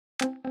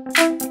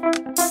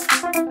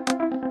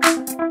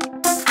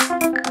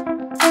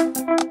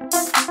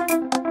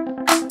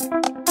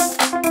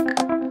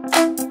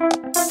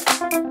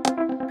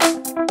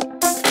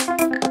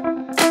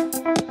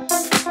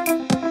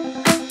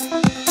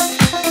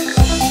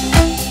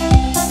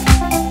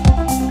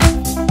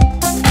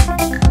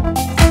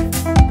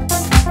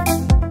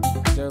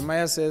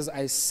Says,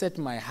 I set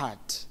my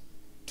heart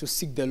to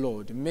seek the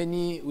Lord.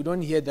 We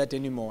don't hear that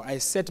anymore. I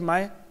set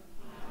my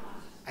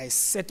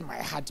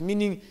heart,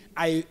 meaning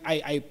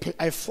I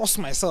force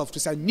myself to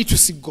say, I need to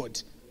seek God.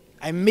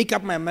 I make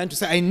up my mind to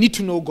say, I need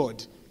to know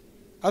God.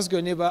 Ask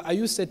your neighbor, are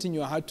you setting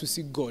your heart to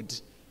seek God?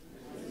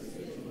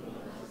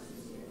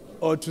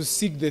 Or to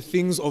seek the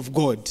things of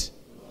God?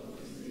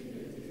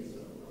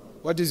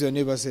 What does your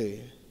neighbor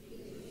say?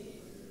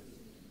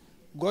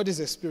 God is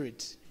a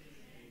spirit.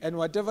 And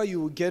whatever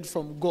you get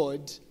from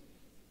God,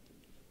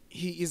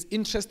 He is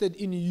interested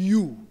in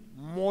you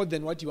more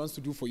than what He wants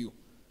to do for you.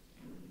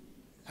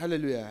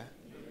 Hallelujah.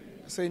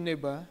 Amen. Say,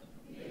 neighbor,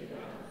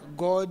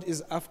 God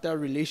is after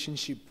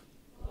relationship.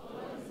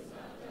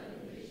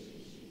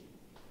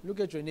 Look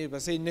at your neighbor.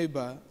 Say,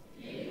 neighbor,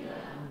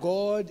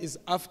 God is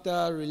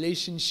after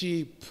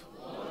relationship.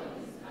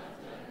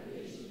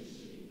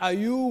 Are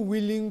you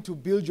willing to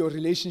build your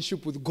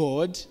relationship with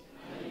God?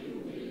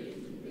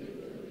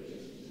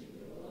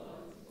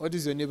 What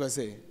does your neighbor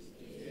say?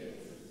 Yes.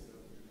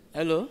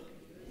 Hello?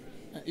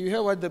 You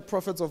hear what the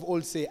prophets of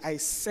old say? I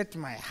set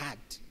my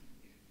heart.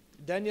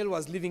 Daniel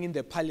was living in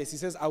the palace. He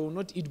says, I will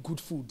not eat good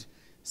food.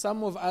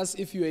 Some of us,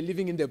 if you are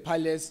living in the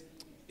palace,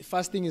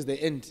 fasting is the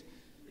end.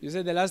 You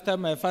said, the last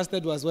time I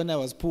fasted was when I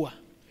was poor.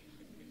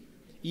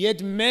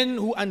 Yet men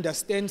who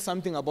understand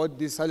something about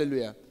this,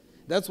 hallelujah,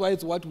 that's why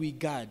it's what we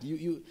guard.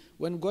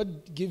 When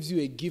God gives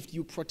you a gift,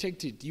 you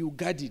protect it. You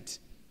guard it.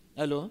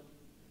 Hello?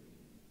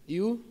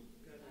 You?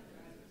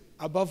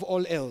 Above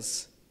all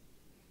else.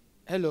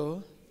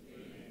 Hello?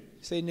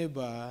 Say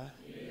neighbor.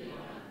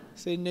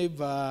 Say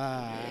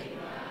neighbor.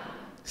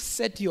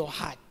 Set your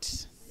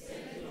heart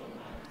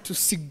to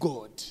seek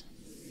God.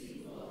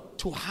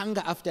 To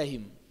hunger after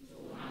Him.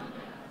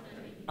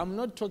 I'm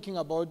not talking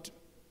about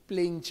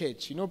playing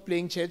church. You know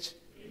playing church?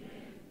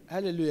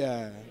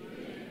 Hallelujah.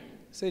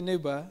 Say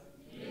neighbor.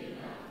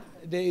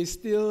 There is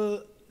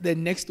still the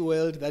next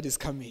world that is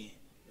coming.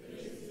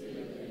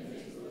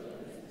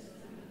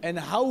 And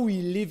how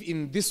we live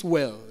in this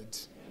world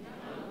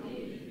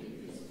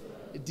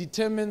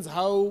determines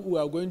how we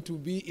are going to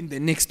be in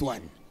the next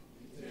one.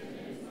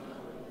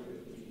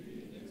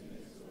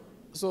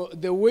 So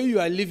the way you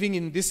are living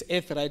in this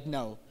earth right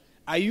now,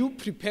 are you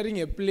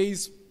preparing a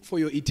place for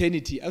your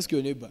eternity? Ask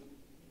your neighbor.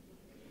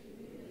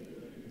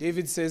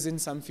 David says in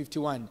Psalm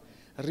 51,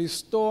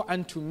 restore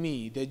unto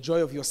me the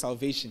joy of your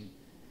salvation.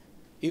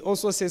 He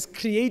also says,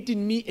 create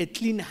in me a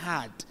clean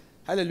heart.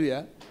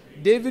 Hallelujah.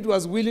 David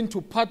was willing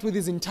to part with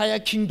his entire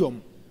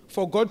kingdom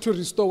for God to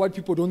restore what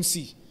people don't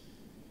see.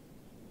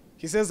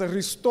 He says,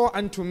 restore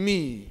unto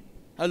me,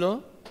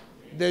 hello,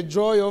 the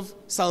joy of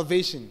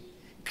salvation.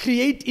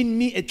 Create in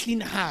me a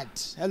clean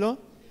heart. Hello?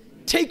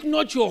 Take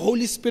not your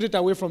Holy Spirit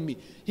away from me.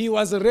 He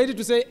was ready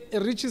to say,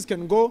 riches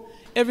can go,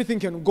 everything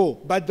can go,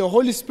 but the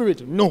Holy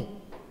Spirit,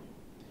 no.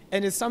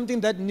 And it's something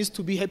that needs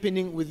to be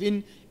happening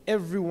within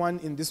everyone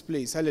in this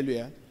place.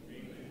 Hallelujah.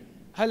 Amen.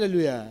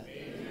 Hallelujah.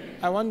 Amen.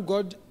 I want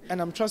God,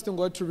 and I'm trusting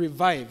God to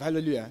revive,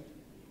 hallelujah,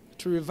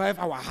 to revive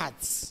our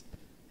hearts.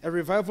 A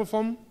revival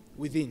from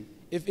within.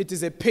 If it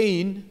is a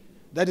pain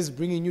that is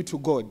bringing you to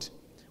God,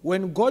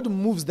 when God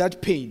moves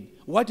that pain,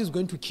 what is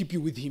going to keep you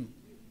with Him?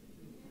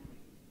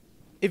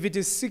 If it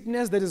is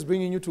sickness that is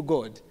bringing you to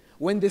God,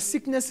 when the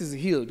sickness is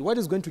healed, what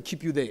is going to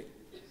keep you there?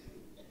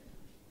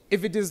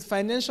 If it is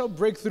financial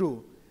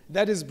breakthrough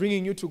that is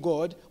bringing you to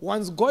God,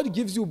 once God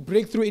gives you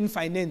breakthrough in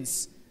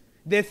finance,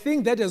 the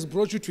thing that has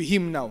brought you to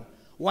Him now,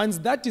 once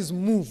that is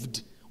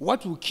moved,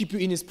 what will keep you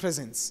in His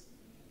presence?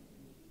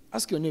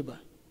 Ask your neighbor.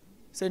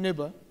 Say,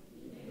 neighbor,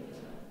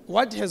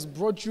 what has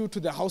brought you to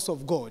the house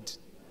of God?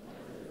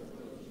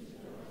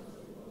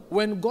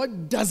 When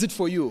God does it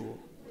for you,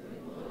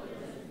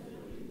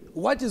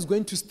 what is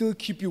going to still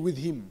keep you with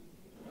Him?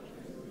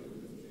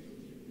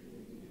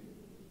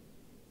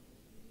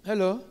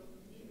 Hello?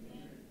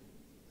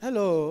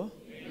 Hello?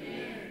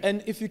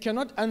 And if you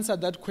cannot answer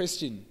that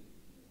question,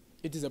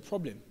 it is a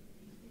problem.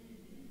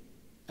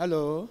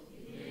 Hello?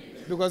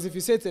 Because if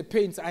you say it's a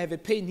pain, so I have a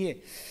pain here.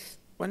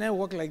 When I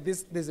walk like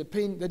this, there's a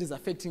pain that is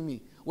affecting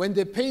me. When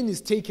the pain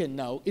is taken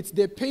now, it's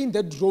the pain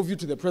that drove you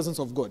to the presence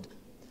of God.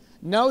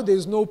 Now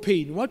there's no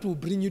pain. What will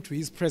bring you to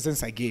His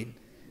presence again?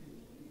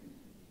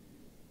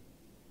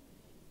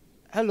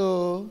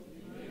 Hello?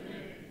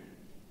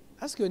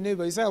 Ask your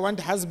neighbor. You say, I want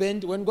a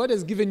husband. When God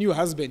has given you a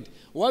husband,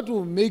 what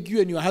will make you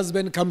and your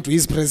husband come to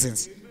His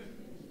presence?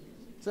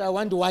 Say, I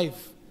want a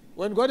wife.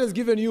 When God has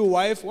given you a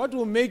wife, what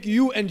will make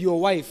you and your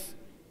wife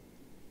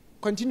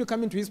continue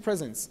coming to His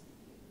presence?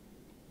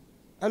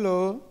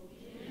 Hello?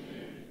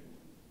 Amen.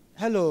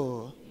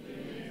 Hello?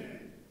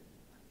 Amen.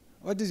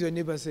 What does your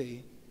neighbor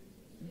say?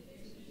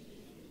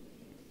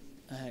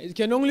 It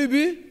can only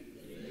be?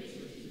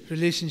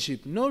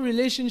 relationship. No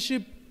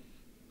relationship.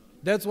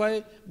 That's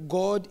why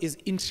God is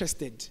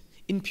interested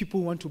in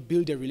people who want to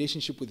build a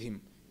relationship with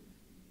him.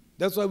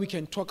 That's why we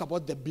can talk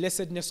about the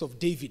blessedness of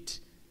David,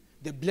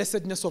 the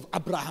blessedness of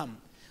Abraham,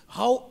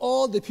 how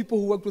all the people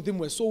who worked with him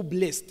were so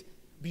blessed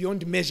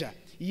beyond measure.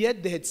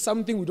 Yet they had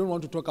something we don't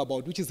want to talk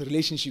about, which is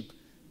relationship.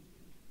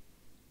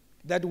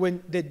 That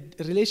when the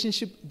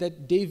relationship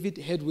that David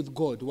had with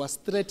God was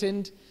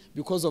threatened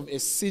because of a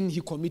sin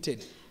he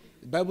committed,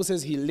 the Bible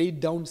says he laid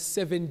down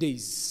 7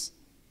 days.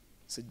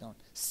 Sit down.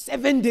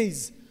 7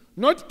 days.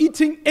 Not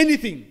eating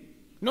anything,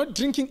 not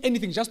drinking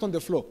anything, just on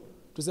the floor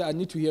to say, I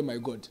need to hear my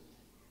God.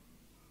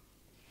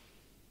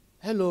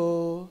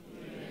 Hello.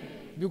 Amen.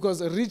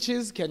 Because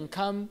riches can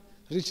come,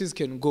 riches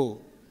can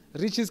go.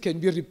 Riches can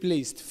be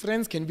replaced,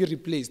 friends can be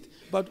replaced.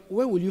 But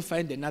where will you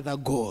find another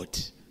God?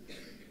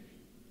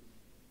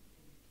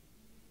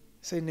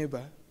 Say,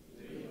 neighbor,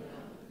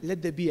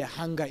 let there be a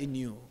hunger in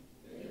you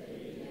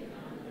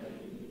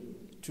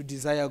to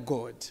desire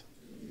God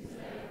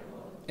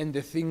and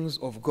the things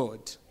of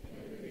God.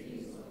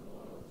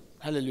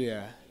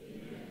 Hallelujah.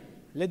 Amen.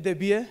 Let there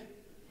be a...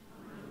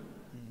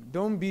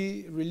 Don't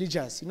be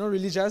religious. You know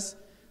religious?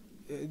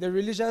 The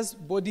religious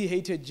body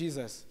hated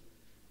Jesus.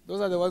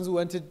 Those are the ones who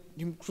wanted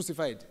him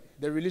crucified.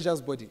 The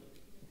religious body.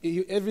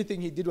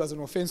 Everything he did was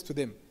an offense to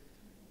them.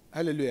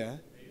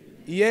 Hallelujah.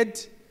 Amen.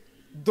 Yet,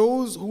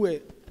 those who were,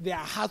 their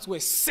hearts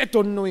were set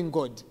on knowing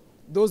God,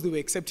 those they were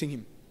accepting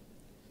him.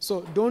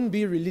 So don't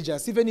be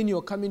religious. Even in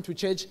your coming to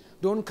church,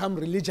 don't come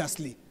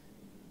religiously.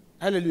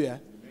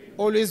 Hallelujah.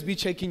 Always be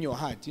checking your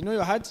heart. You know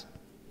your heart?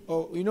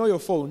 Or you know your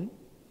phone?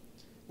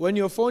 When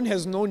your phone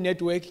has no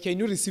network, can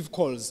you receive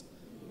calls?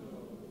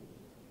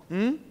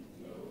 No.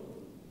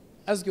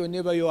 Ask your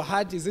neighbor, your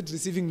heart, is it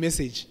receiving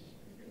message?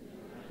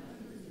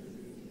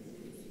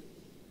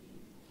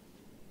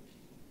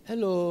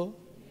 Hello?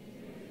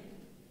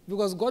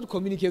 Because God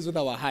communicates with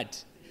our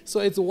heart.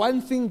 So it's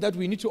one thing that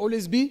we need to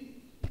always be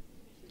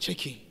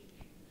checking.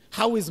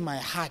 How is my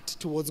heart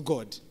towards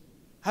God?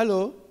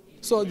 Hello?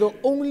 So the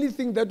only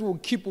thing that will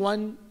keep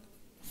one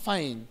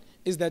fine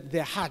is that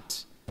their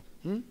heart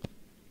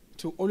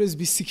to always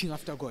be seeking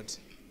after God.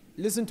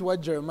 Listen to what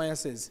Jeremiah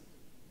says.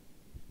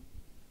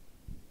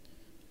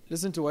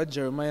 Listen to what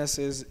Jeremiah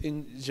says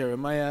in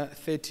Jeremiah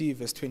 30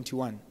 verse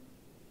 21.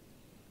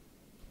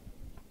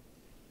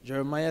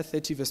 Jeremiah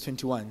 30 verse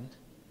 21.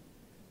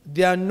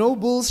 Their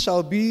nobles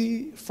shall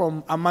be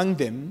from among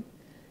them,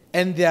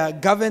 and their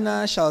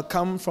governor shall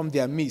come from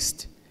their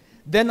midst.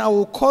 Then I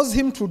will cause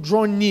him to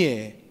draw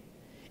near,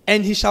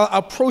 and he shall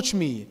approach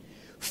me.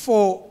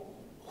 For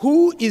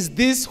who is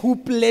this who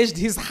pledged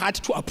his heart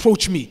to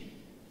approach me?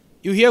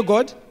 You hear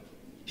God?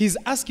 He's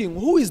asking,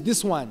 who is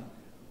this one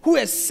who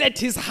has set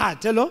his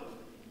heart, hello,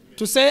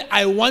 to say,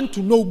 I want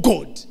to know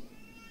God?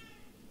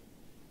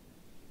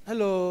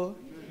 Hello?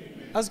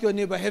 Amen. Ask your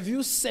neighbor, have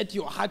you set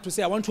your heart to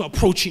say, I want to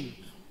approach him?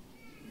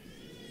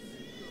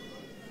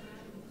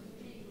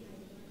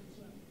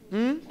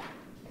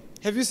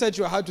 Have you set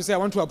your heart to say, I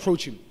want to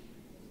approach him?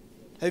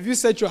 Have you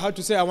set your heart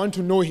to say, I want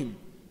to know him?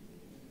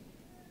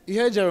 You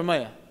hear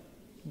Jeremiah?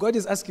 God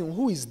is asking,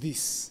 who is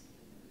this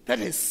that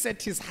has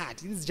set his heart?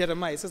 This is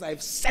Jeremiah. He says,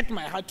 I've set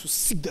my heart to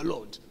seek the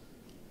Lord.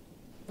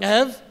 I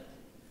have.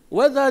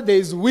 Whether there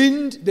is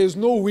wind, there is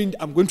no wind,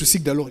 I'm going to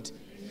seek the Lord.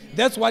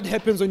 That's what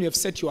happens when you have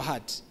set your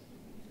heart.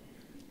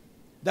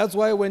 That's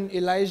why when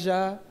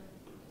Elijah,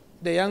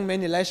 the young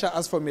man Elisha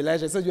asked from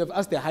Elijah, he said, you have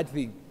asked the hard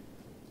thing.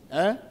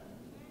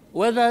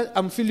 Whether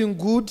I'm feeling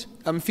good,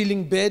 I'm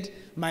feeling bad,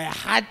 my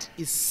heart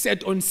is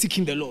set on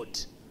seeking the Lord.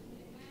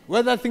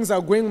 Whether things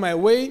are going my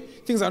way,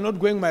 things are not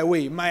going my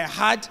way, my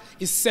heart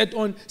is set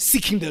on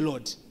seeking the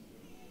Lord.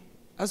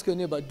 Ask your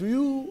neighbor, do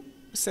you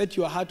set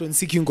your heart on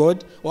seeking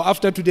God? Or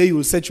after today, you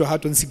will set your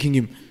heart on seeking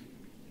him?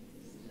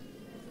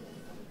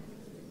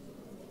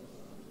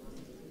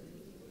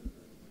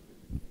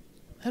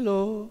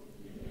 Hello?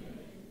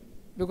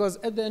 Because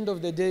at the end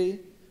of the day,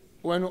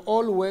 when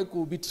all work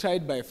will be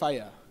tried by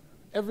fire,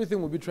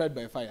 everything will be tried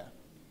by fire.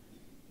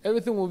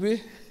 Everything will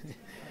be,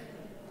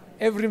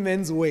 every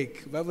man's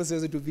work, the Bible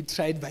says it will be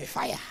tried by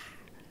fire.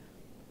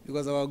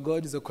 Because our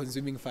God is a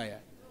consuming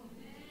fire.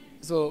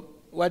 So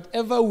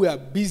whatever we are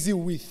busy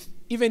with,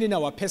 even in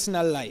our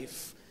personal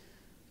life,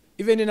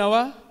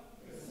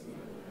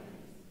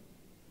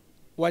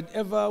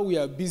 whatever we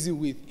are busy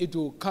with, it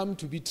will come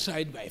to be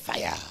tried by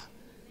fire.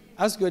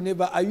 Ask your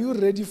neighbor, are you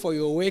ready for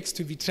your works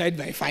to be tried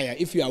by fire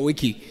if you are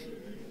working?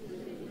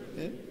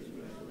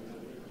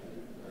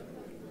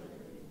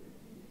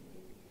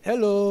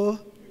 Hello?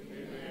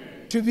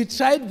 Amen. To be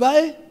tried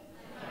by?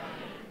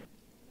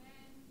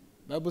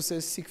 Bible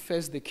says, seek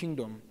first the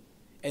kingdom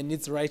and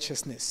its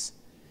righteousness.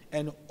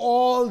 And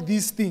all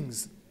these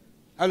things,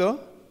 hello?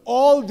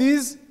 All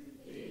these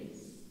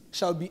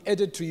shall be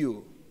added to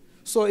you.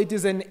 So it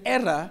is an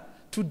error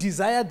to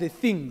desire the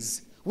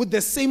things with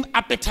the same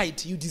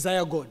appetite you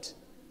desire God.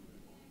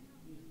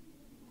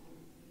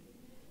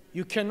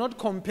 You cannot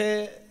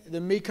compare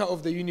the maker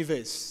of the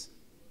universe.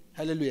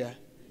 Hallelujah.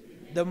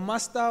 The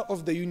master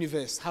of the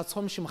universe,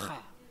 Hatzom Shimcha.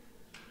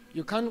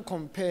 You can't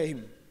compare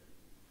him.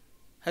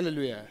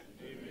 Hallelujah.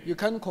 Amen. You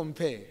can't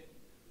compare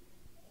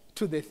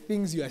to the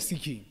things you are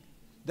seeking.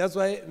 That's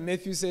why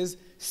Matthew says,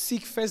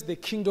 seek first the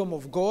kingdom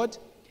of God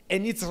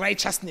and its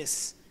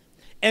righteousness.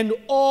 And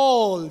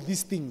all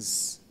these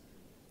things.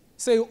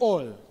 Say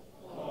all.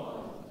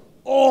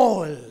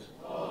 All.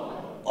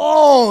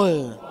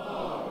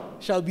 All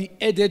shall be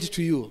added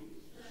to you.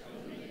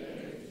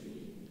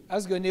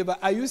 Ask your neighbor,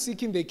 are you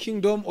seeking the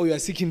kingdom or you are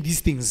seeking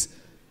these things?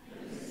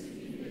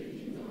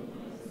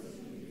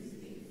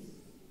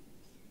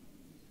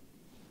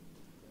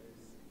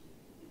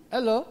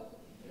 Hello?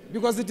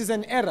 Because it is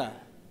an error.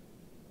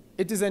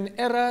 It is an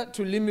error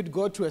to limit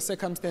God to a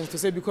circumstance, to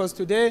say, because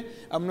today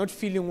I'm not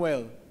feeling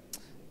well,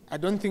 I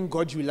don't think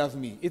God will love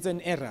me. It's an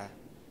error.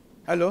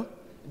 Hello?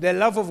 The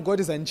love of God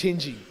is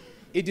unchanging.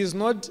 It is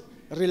not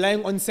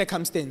relying on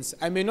circumstance.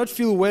 I may not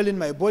feel well in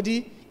my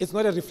body. It's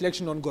not a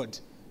reflection on God.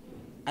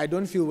 I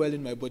don't feel well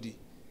in my body.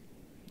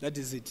 That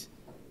is it.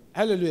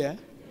 Hallelujah.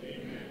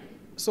 Amen.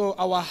 So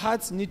our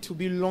hearts need to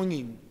be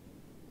longing.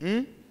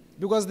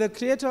 Because the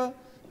creator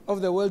of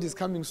the world is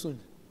coming soon.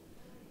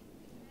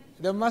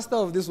 The master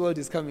of this world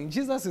is coming.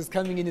 Jesus is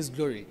coming in his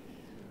glory.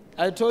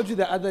 I told you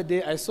the other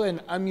day, I saw an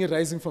army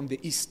rising from the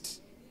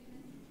east.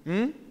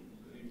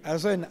 I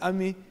saw an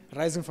army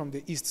rising from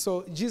the east.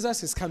 So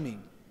Jesus is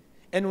coming.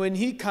 And when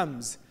he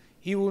comes,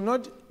 he will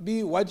not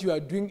be what you are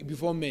doing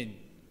before men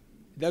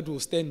that will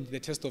stand the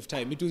test of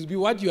time. It will be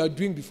what you are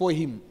doing before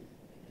him.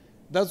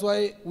 That's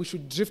why we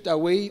should drift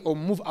away or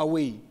move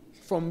away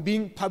from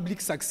being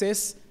public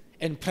success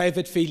and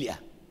private failure.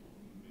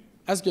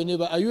 Ask your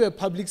neighbor, are you a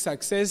public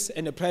success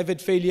and a private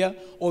failure,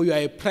 or you are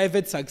a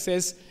private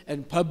success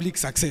and public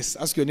success?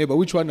 Ask your neighbor,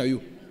 which one are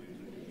you?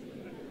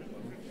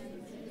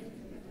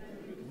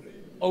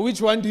 Or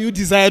which one do you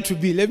desire to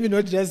be? Let me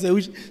not just say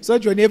which, so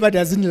that your neighbor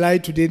doesn't lie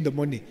today in the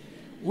morning.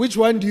 Which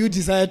one do you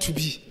desire to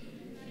be?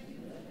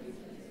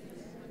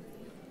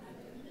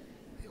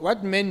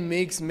 What man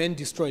makes, man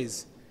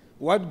destroys.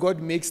 What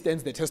God makes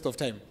stands the test of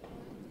time.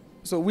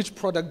 So which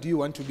product do you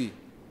want to be?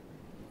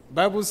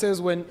 Bible says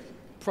when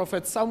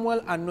Prophet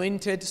Samuel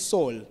anointed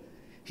Saul,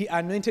 he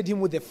anointed him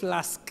with a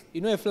flask.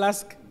 You know a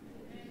flask?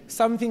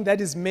 Something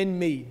that is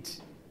man-made.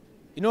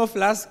 You know a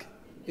flask?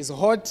 It's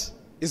hot,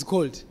 it's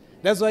cold.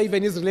 That's why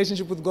even his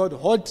relationship with God,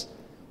 hot,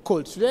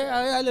 cold. Today,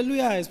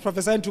 hallelujah, is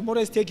prophesying. Tomorrow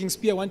is taking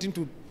spear, wanting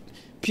to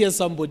pierce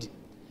somebody.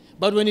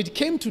 But when it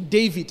came to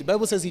David, the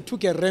Bible says he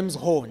took a ram's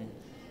horn.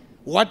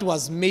 What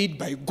was made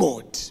by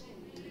God.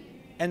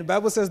 And the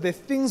Bible says the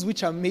things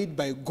which are made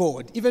by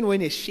God, even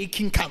when a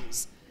shaking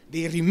comes,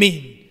 they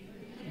remain.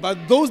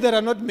 But those that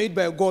are not made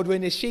by God,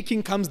 when a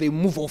shaking comes, they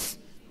move off.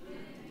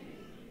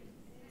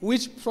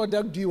 Which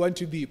product do you want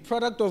to be?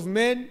 Product of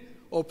man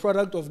or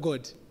product of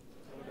God?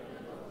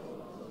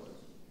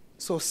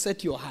 So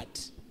set your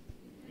heart.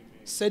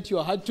 Set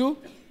your heart to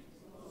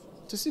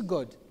see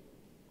God.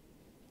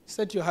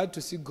 Set your heart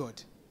to see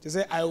God. To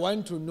say, I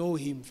want to know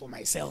him for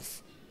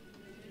myself.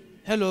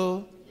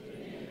 Hello.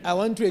 I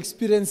want to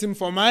experience him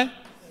for myself.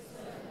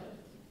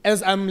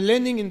 As I'm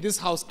learning in this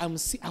house,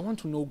 I want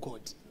to know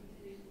God.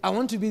 I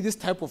want to be this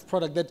type of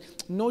product that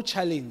no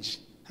challenge.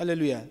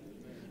 Hallelujah.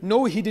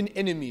 No hidden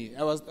enemy.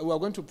 We are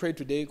going to pray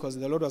today because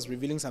the Lord was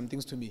revealing some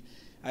things to me.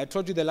 I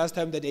told you the last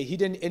time that a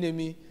hidden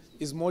enemy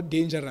is more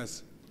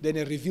dangerous than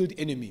a revealed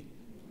enemy.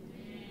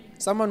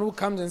 Someone who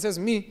comes and says,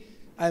 me,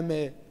 I'm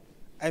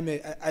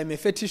a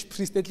fetish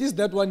priest. At least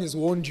that one has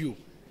warned you.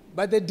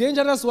 But the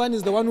dangerous one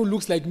is the one who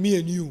looks like me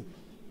and you.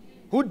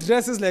 Who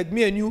dresses like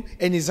me and you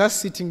and is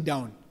just sitting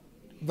down.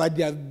 But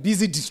they are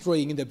busy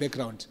destroying in the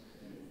background.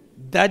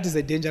 That is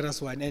a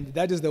dangerous one. And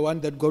that is the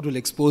one that God will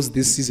expose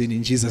this season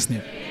in Jesus'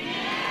 name.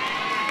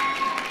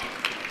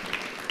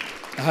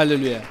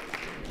 Hallelujah.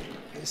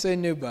 Say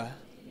neighbor.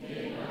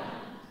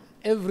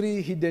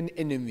 Every hidden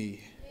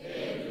enemy.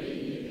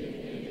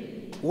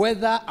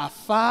 Whether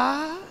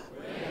afar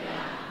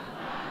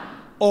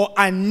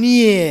or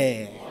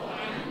near.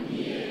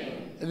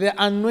 The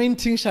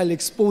anointing shall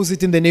expose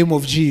it in the name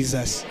of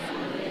Jesus.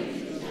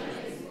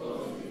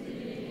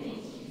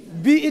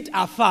 Be it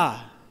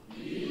afar.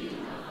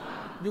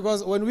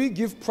 Because when we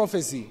give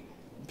prophecy,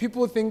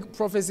 people think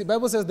prophecy,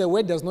 Bible says the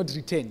word does not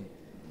return.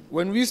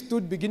 When we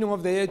stood beginning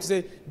of the year to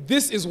say,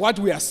 this is what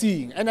we are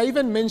seeing. And I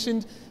even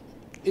mentioned,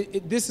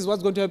 this is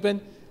what's going to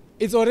happen.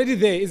 It's already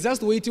there. It's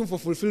just waiting for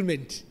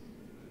fulfillment.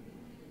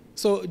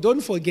 So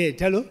don't forget.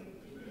 Hello?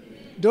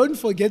 Don't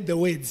forget the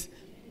words.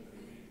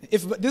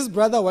 If this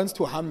brother wants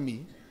to harm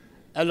me,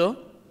 hello?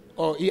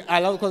 Or he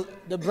allows, because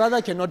the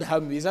brother cannot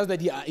harm me. It's just that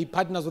he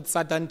partners with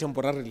Satan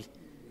temporarily.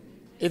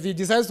 If he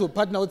decides to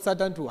partner with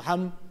Satan to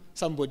harm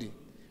somebody.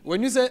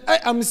 When you say,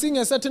 I'm seeing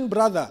a certain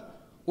brother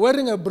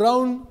wearing a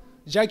brown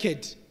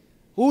jacket,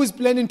 who is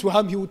planning to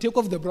harm, he will take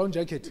off the brown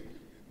jacket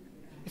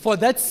for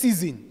that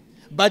season.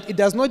 But it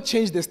does not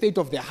change the state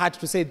of their heart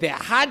to say their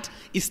heart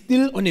is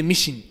still on a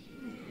mission.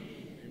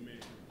 Amen.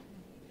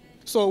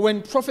 So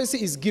when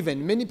prophecy is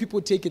given, many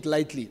people take it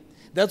lightly.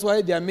 That's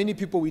why there are many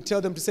people, we tell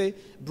them to say,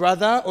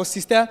 brother or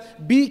sister,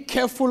 be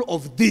careful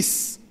of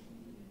this.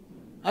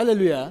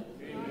 Hallelujah.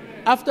 Amen.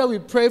 After we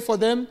pray for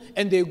them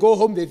and they go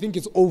home, they think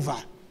it's over.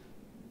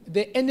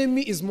 The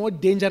enemy is more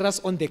dangerous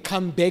on the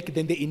comeback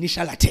than the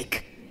initial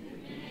attack.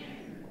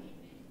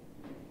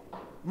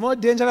 More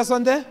dangerous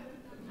on the,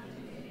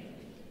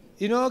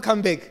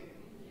 comeback.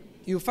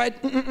 You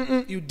fight,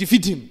 you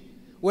defeat him.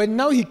 When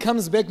now he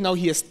comes back, now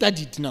he has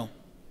studied now.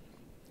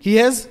 He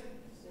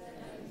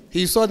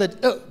saw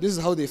that, this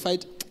is how they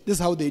fight, this is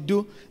how they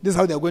do, this is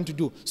how they're going to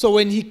do. So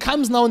when he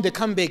comes now on the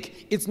comeback,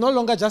 it's no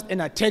longer just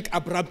an attack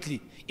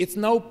abruptly. It's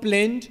now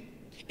planned,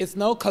 it's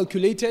now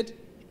calculated,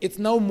 it's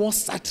now more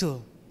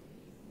subtle.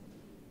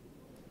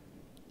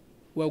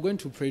 We are going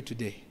to pray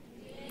today.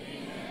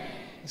 Amen.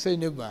 Say,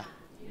 neighbor,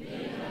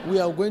 we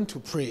are going to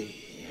pray.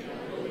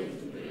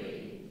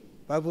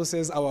 Bible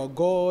says our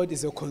God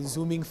is a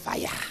consuming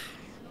fire.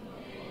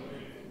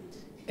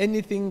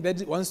 Anything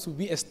that wants to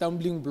be a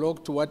stumbling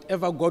block to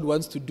whatever God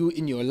wants to do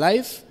in your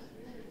life,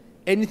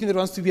 anything that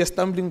wants to be a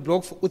stumbling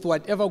block with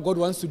whatever God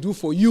wants to do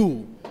for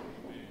you,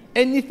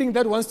 anything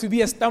that wants to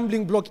be a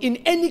stumbling block in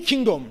any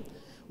kingdom.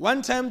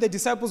 One time the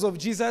disciples of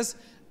Jesus,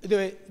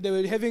 they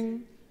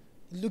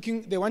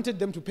wanted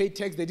them to pay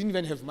tax. They didn't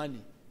even have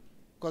money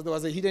because there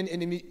was a hidden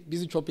enemy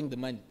busy chopping the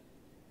money.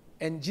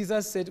 And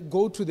Jesus said,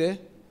 go to the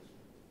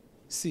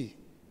sea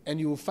and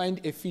you will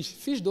find a fish.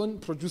 Fish don't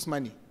produce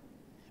money.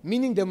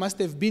 Meaning there must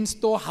have been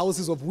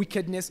storehouses of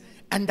wickedness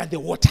under the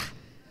water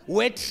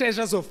where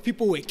treasures of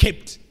people were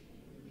kept.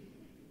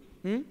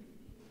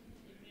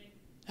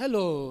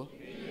 Hello.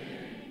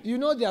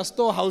 Amen. There are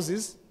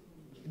storehouses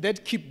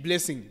that keep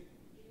blessing.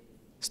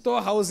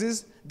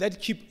 Storehouses that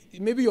keep,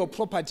 maybe your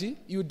property,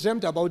 you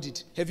dreamt about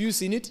it. Have you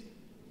seen it?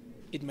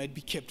 It might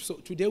be kept. So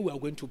today we are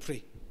going to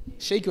pray.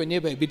 Shake your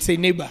neighbor a bit. Say,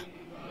 neighbor.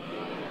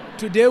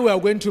 Today we are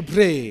going to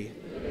pray.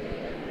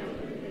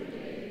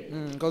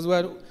 Because we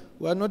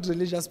are not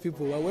religious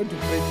people. We are going to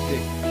pray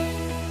today.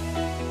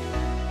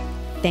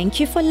 Thank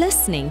you for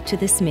listening to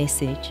this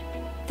message.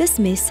 This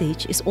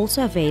message is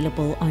also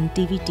available on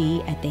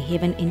DVD at the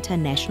Heaven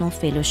International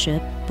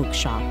Fellowship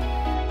Bookshop.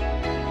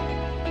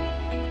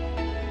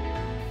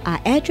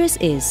 Our address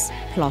is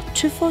Plot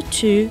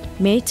 242,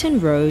 Mayton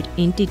Road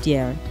in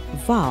Didier,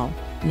 Vaal,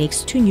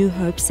 next to New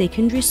Hope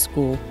Secondary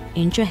School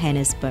in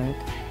Johannesburg,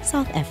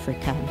 South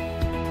Africa.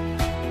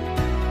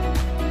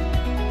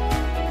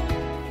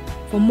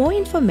 For more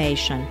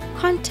information,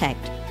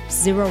 contact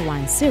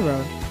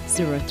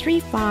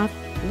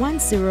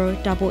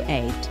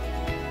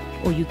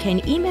 010-035-1088 or you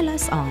can email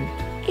us on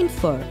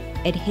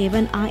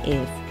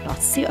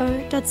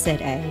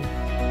info@heavenif.co.za.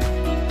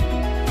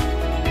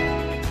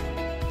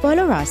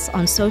 Follow us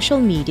on social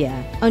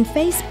media. On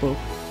Facebook,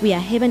 we are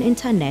Heaven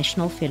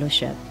International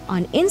Fellowship.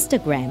 On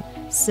Instagram,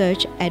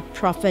 search at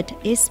Prophet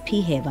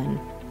SP Heaven.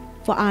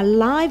 For our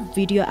live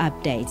video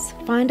updates,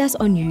 find us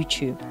on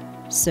YouTube.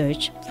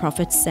 Search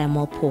Prophet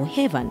Samuel Paul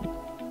Heaven.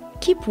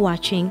 Keep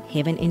watching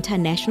Heaven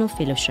International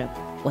Fellowship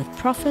with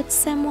Prophet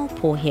Samuel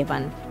Paul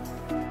Heaven.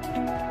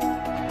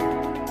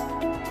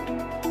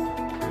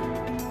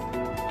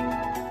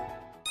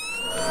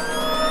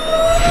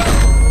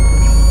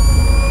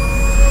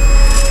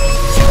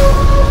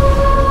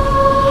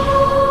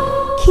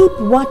 Keep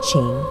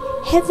watching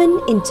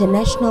Heaven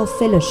International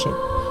Fellowship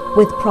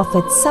with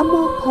Prophet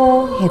Samuel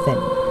Paul Heaven.